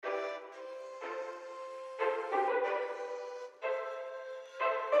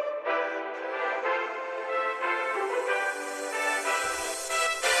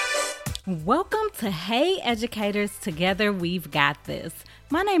Welcome to Hey Educators, Together We've Got This.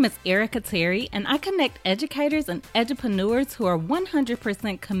 My name is Erica Terry, and I connect educators and edupreneurs who are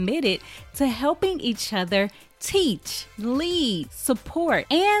 100% committed to helping each other teach, lead, support,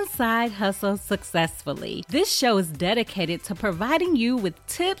 and side hustle successfully. This show is dedicated to providing you with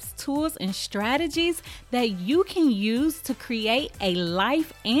tips, tools, and strategies that you can use to create a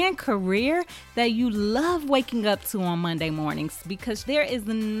life and career that you love waking up to on Monday mornings, because there is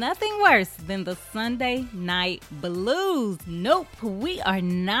nothing worse than the Sunday night blues. Nope, we are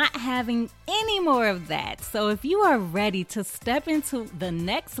not having any more of that. So if you are ready to step into the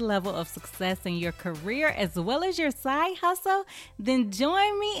next level of success in your career as well as your side hustle, then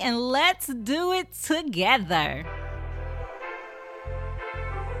join me and let's do it together.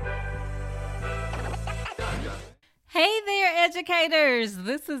 Hey there, educators.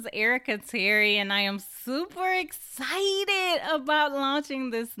 This is Erica Terry, and I am super excited about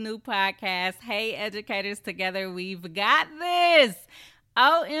launching this new podcast. Hey, Educators Together, we've got this.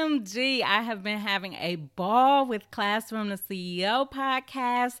 OMG, I have been having a ball with Classroom to CEO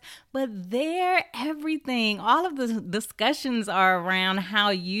podcast, but everything, all of the discussions are around how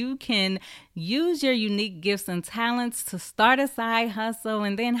you can use your unique gifts and talents to start a side hustle,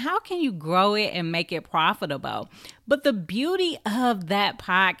 and then how can you grow it and make it profitable. But the beauty of that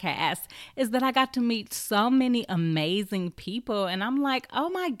podcast is that I got to meet so many amazing people, and I'm like, oh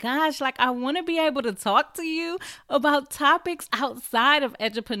my gosh, like I want to be able to talk to you about topics outside of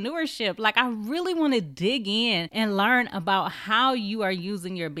edupreneurship. Like I really want to dig in and learn about how you are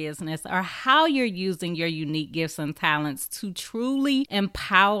using your business or how you're using your unique gifts and talents to truly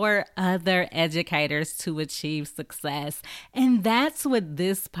empower other educators to achieve success. And that's what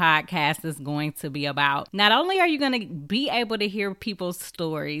this podcast is going to be about. Not only are you going to be able to hear people's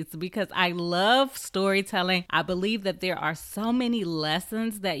stories, because I love storytelling. I believe that there are so many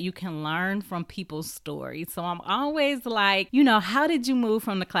lessons that you can learn from people's stories. So I'm always like, how did you move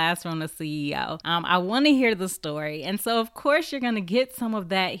from the classroom to CEO? I want to hear the story. And so of course you're going to get some of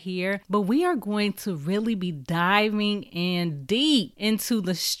that here, but we are going to really be diving in deep into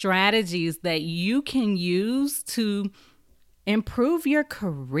the strategies that you can use to improve your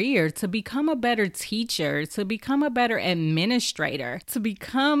career, to become a better teacher, to become a better administrator, to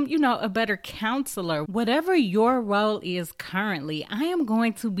become, a better counselor. Whatever your role is currently, I am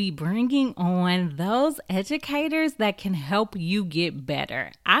going to be bringing on those educators that can help you get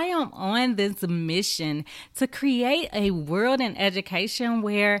better. I am on this mission to create a world in education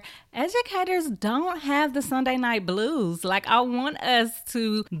where educators don't have the Sunday night blues. Like I want us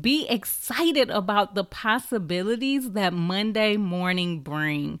to be excited about the possibilities that Monday morning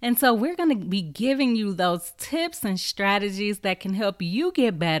bring. And so we're going to be giving you those tips and strategies that can help you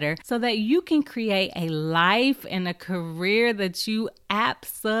get better so that you can create a life and a career that you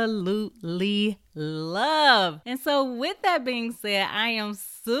absolutely love. And so with that being said, I am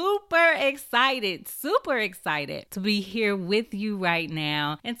super excited to be here with you right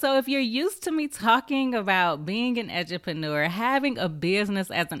now. And so if you're used to me talking about being an edupreneur, having a business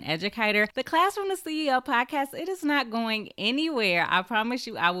as an educator, the Classroom to CEO podcast, it is not going anywhere. I promise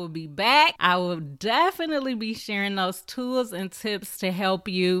you I will be back. I will definitely be sharing those tools and tips to help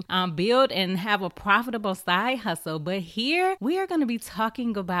you build and have a profitable side hustle. But here we are going to be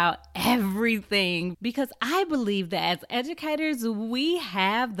talking about everything, because I believe that as educators, we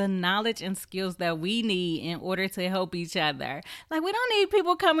have the knowledge and skills that we need in order to help each other. Like we don't need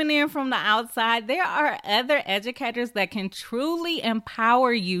people coming in from the outside. There are other educators that can truly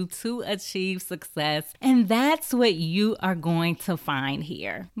empower you to achieve success. And that's what you are going to find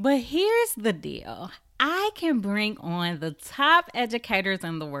here. But here's the deal. I can bring on the top educators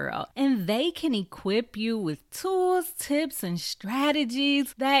in the world, and they can equip you with tools, tips, and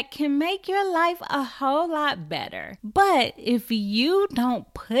strategies that can make your life a whole lot better. But if you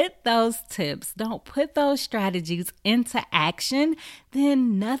don't put those tips, don't put those strategies into action,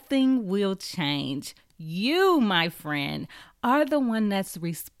 then nothing will change. You, my friend, are the one that's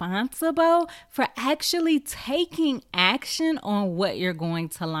responsible for actually taking action on what you're going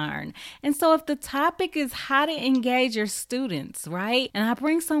to learn. And so if the topic is how to engage your students, right? And I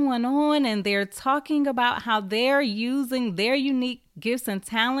bring someone on and they're talking about how they're using their unique gifts and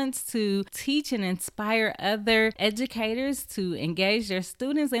talents to teach and inspire other educators to engage their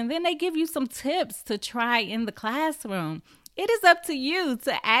students, and then they give you some tips to try in the classroom. It is up to you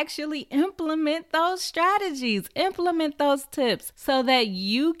to actually implement those strategies, implement those tips so that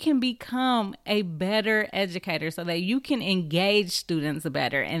you can become a better educator, so that you can engage students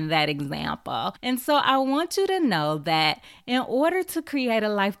better in that example. And so I want you to know that in order to create a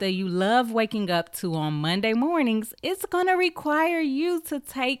life that you love waking up to on Monday mornings, it's going to require you to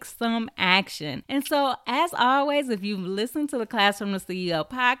take some action. And so, as always, if you've listened to the Class from the CEO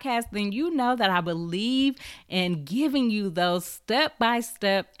podcast, then you know that I believe in giving you those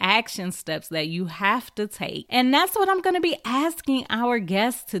step-by-step action steps that you have to take. And that's what I'm going to be asking our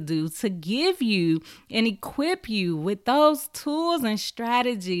guests to do, to give you and equip you with those tools and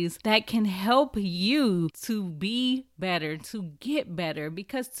strategies that can help you to be better, to get better,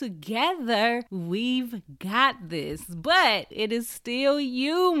 because together we've got this. But it is still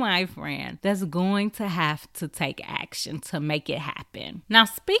you, my friend, that's going to have to take action to make it happen. Now,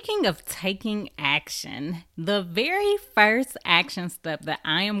 speaking of taking action, the very first action step that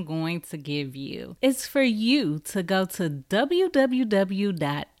I am going to give you is for you to go to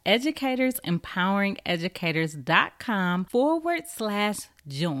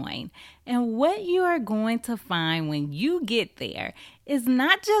www.educatorsempowerengeducators.com/join. And what you are going to find when you get there is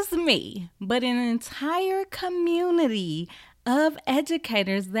not just me, but an entire community of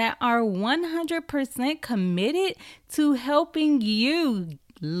educators that are 100% committed to helping you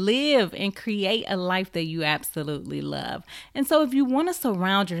live and create a life that you absolutely love. And so if you want to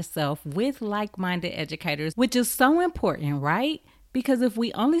surround yourself with like-minded educators, which is so important, right? Because if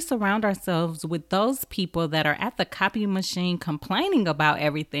we only surround ourselves with those people that are at the copy machine complaining about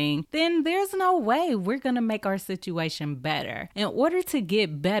everything, then there's no way we're going to make our situation better. In order to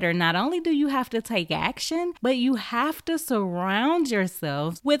get better, not only do you have to take action, but you have to surround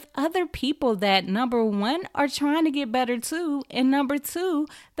yourselves with other people that, number one, are trying to get better too, and number two,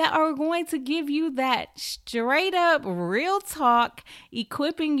 that are going to give you that straight up real talk,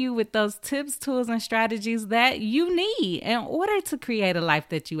 equipping you with those tips, tools, and strategies that you need in order to create a life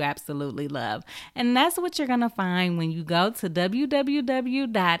that you absolutely love. And that's what you're going to find when you go to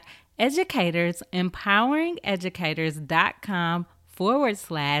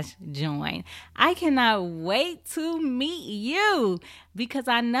www.educatorsempowerengeducators.com/join. I cannot wait to meet you because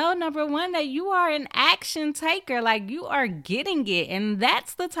I know, number one, that you are an action taker, like you are getting it. And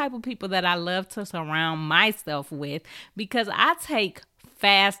that's the type of people that I love to surround myself with, because I take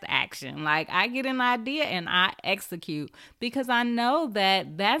fast action. Like, I get an idea and I execute, because I know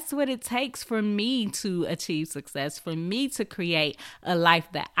that that's what it takes for me to achieve success, for me to create a life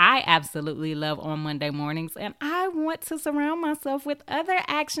that I absolutely love on Monday mornings. And I want to surround myself with other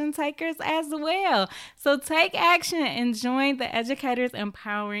action takers as well. So take action and join the Educators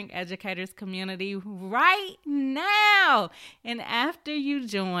Empowering Educators community right now. And after you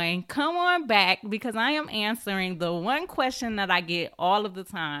join, come on back, because I am answering the one question that I get all of the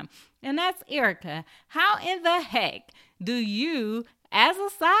time. And that's, Erica, how in the heck do you, as a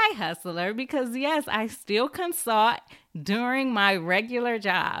side hustler, because yes, I still consult during my regular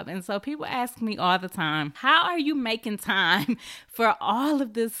job. And so people ask me all the time, how are you making time for all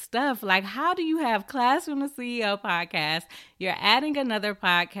of this stuff? Like, how do you have Class from the CEO podcast? You're adding another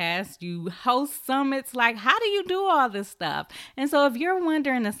podcast. You host summits. Like, how do you do all this stuff? And so if you're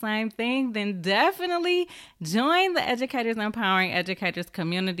wondering the same thing, then definitely join the Educators Empowering Educators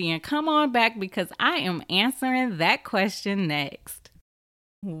community and come on back, because I am answering that question next.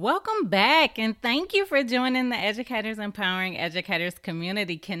 Welcome back, and thank you for joining the Educators Empowering Educators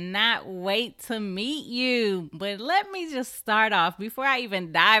community. Cannot wait to meet you. But let me just start off, before I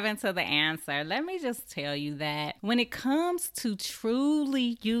even dive into the answer, let me just tell you that when it comes to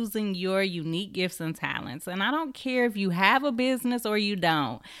truly using your unique gifts and talents, and I don't care if you have a business or you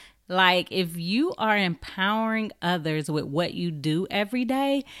don't, like, if you are empowering others with what you do every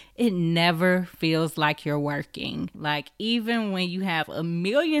day, it never feels like you're working. Like, even when you have a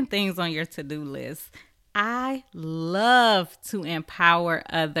million things on your to-do list, I love to empower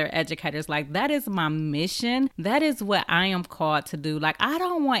other educators. Like, that is my mission. That is what I am called to do. Like, I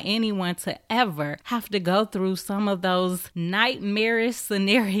don't want anyone to ever have to go through some of those nightmarish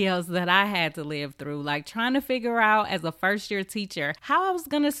scenarios that I had to live through. Like, trying to figure out as a first-year teacher how I was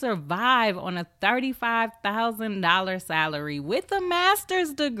going to survive on a $35,000 salary with a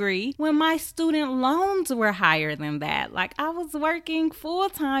master's degree when my student loans were higher than that. Like, I was working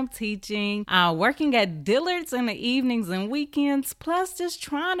full-time teaching, working at at Dillard's in the evenings and weekends, plus just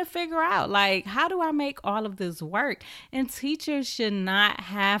trying to figure out, like, how do I make all of this work? And teachers should not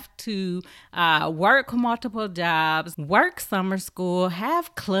have to work multiple jobs, work summer school,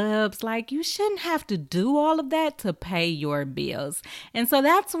 have clubs. Like, you shouldn't have to do all of that to pay your bills. And so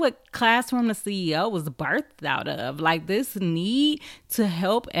that's what Classroom the CEO was birthed out of, like this need to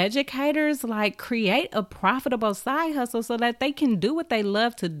help educators like create a profitable side hustle so that they can do what they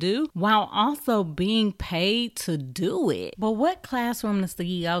love to do while also being paid to do it. But what Classroom the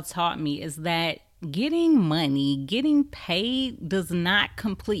CEO taught me is that getting money, getting paid does not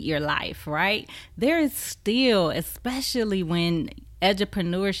complete your life, right? There is still, especially when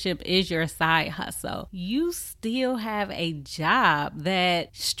edupreneurship is your side hustle, you still have a job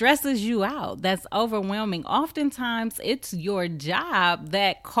that stresses you out, that's overwhelming. Oftentimes, it's your job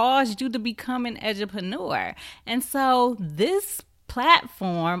that caused you to become an edupreneur. And so this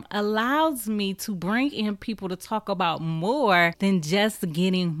platform allows me to bring in people to talk about more than just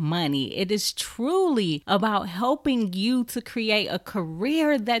getting money. It is truly about helping you to create a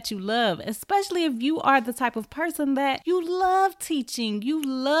career that you love, especially if you are the type of person that you love teaching, you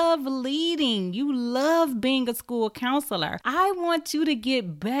love leading, you love being a school counselor. I want you to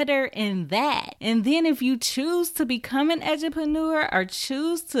get better in that. And then if you choose to become an edupreneur or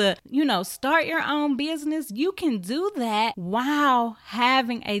choose to, start your own business, you can do that while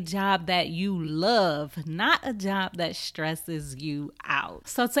having a job that you love, not a job that stresses you out.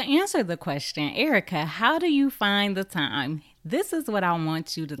 So to answer the question, Erica, how do you find the time? This is what I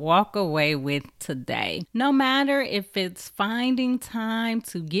want you to walk away with today. No matter if it's finding time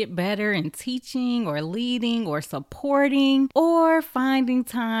to get better in teaching or leading or supporting, or finding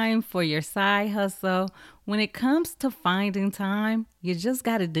time for your side hustle, when it comes to finding time, you just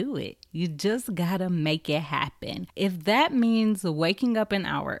got to do it. You just got to make it happen. If that means waking up an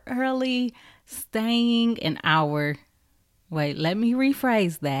hour early, staying an hour, let me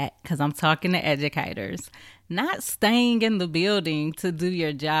rephrase that because I'm talking to educators. Not staying in the building to do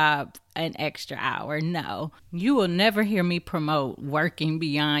your job an extra hour. No, you will never hear me promote working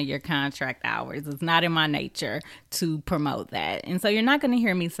beyond your contract hours. It's not in my nature to promote that. And so you're not going to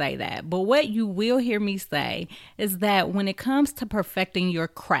hear me say that. But what you will hear me say is that when it comes to perfecting your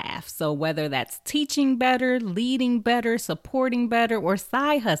craft, so whether that's teaching better, leading better, supporting better, or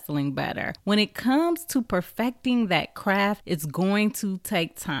side hustling better, when it comes to perfecting that craft, it's going to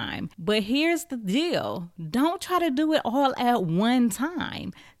take time. But here's the deal. Don't try to do it all at one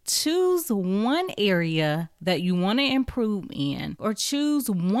time. Choose one area that you want to improve in, or choose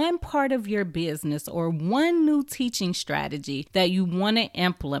one part of your business or one new teaching strategy that you want to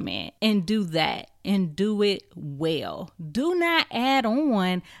implement, and do that. And do it well. Do not add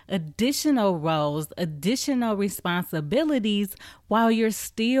on additional roles, additional responsibilities while you're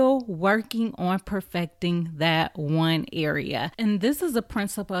still working on perfecting that one area. And this is a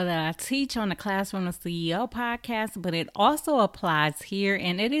principle that I teach on the Classroom the CEO podcast, but it also applies here,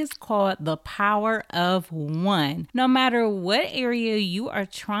 and it is called the power of one. No matter what area you are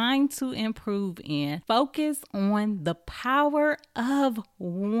trying to improve in, focus on the power of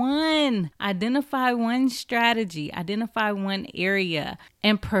one. Identify one strategy, identify one area,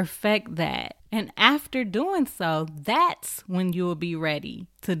 and perfect that. And after doing so, that's when you'll be ready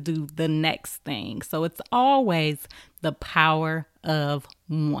to do the next thing. So it's always the power of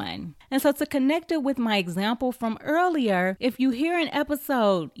one. And so to connect it with my example from earlier, if you hear an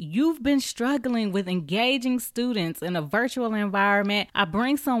episode, you've been struggling with engaging students in a virtual environment, I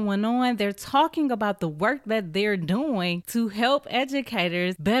bring someone on, they're talking about the work that they're doing to help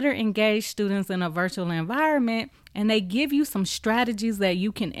educators better engage students in a virtual environment. And they give you some strategies that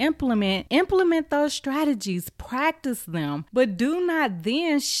you can implement. Implement those strategies, practice them, but do not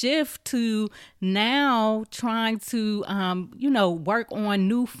then shift to now trying to, work on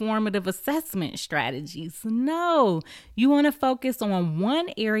new formative assessment strategies. No, you want to focus on one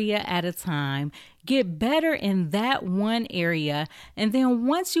area at a time. Get better in that one area. And then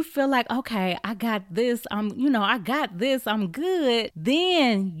once you feel like, okay, I got this, I'm good,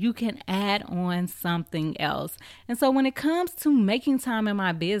 then you can add on something else. And so when it comes to making time in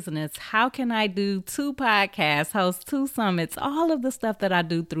my business, how can I do 2 podcasts, host 2 summits, all of the stuff that I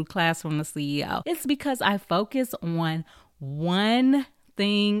do through Classroom the CEO? It's because I focus on one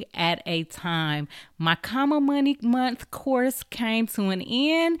thing at a time. My Comma Money Month course came to an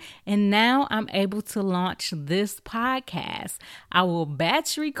end, and now I'm able to launch this podcast. I will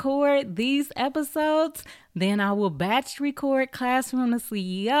batch record these episodes, then I will batch record Classroom the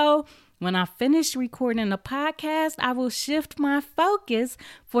CEO. When I finish recording the podcast, I will shift my focus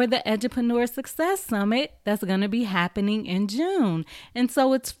for the Edupreneur Success Summit that's going to be happening in June. And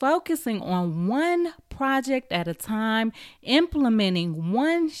so it's focusing on one project at a time, implementing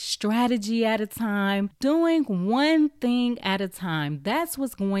one strategy at a time, doing one thing at a time. That's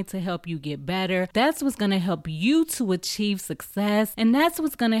what's going to help you get better. That's what's going to help you to achieve success. And that's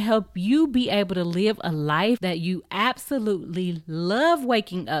what's going to help you be able to live a life that you absolutely love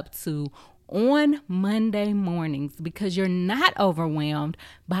waking up to on Monday mornings, because you're not overwhelmed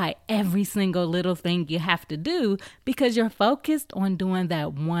by every single little thing you have to do, because you're focused on doing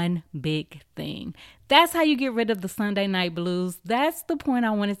that one big thing. That's how you get rid of the Sunday night blues. That's the point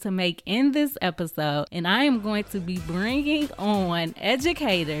I wanted to make in this episode. And I am going to be bringing on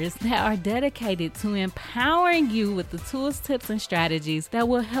educators that are dedicated to empowering you with the tools, tips, and strategies that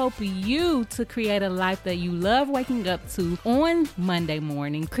will help you to create a life that you love waking up to on Monday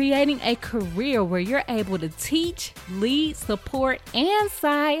morning, creating a career where you're able to teach, lead, support, and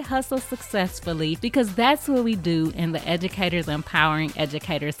side hustle successfully, because that's what we do in the Educators Empowering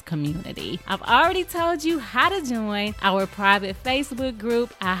Educators community. I've already told you how to join our private Facebook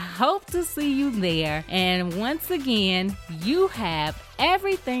group. I hope to see you there. And once again, you have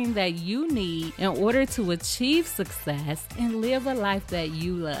everything that you need in order to achieve success and live a life that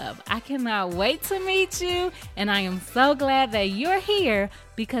you love. I cannot wait to meet you, and I am so glad that you're here,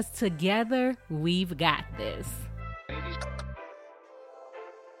 because together we've got this.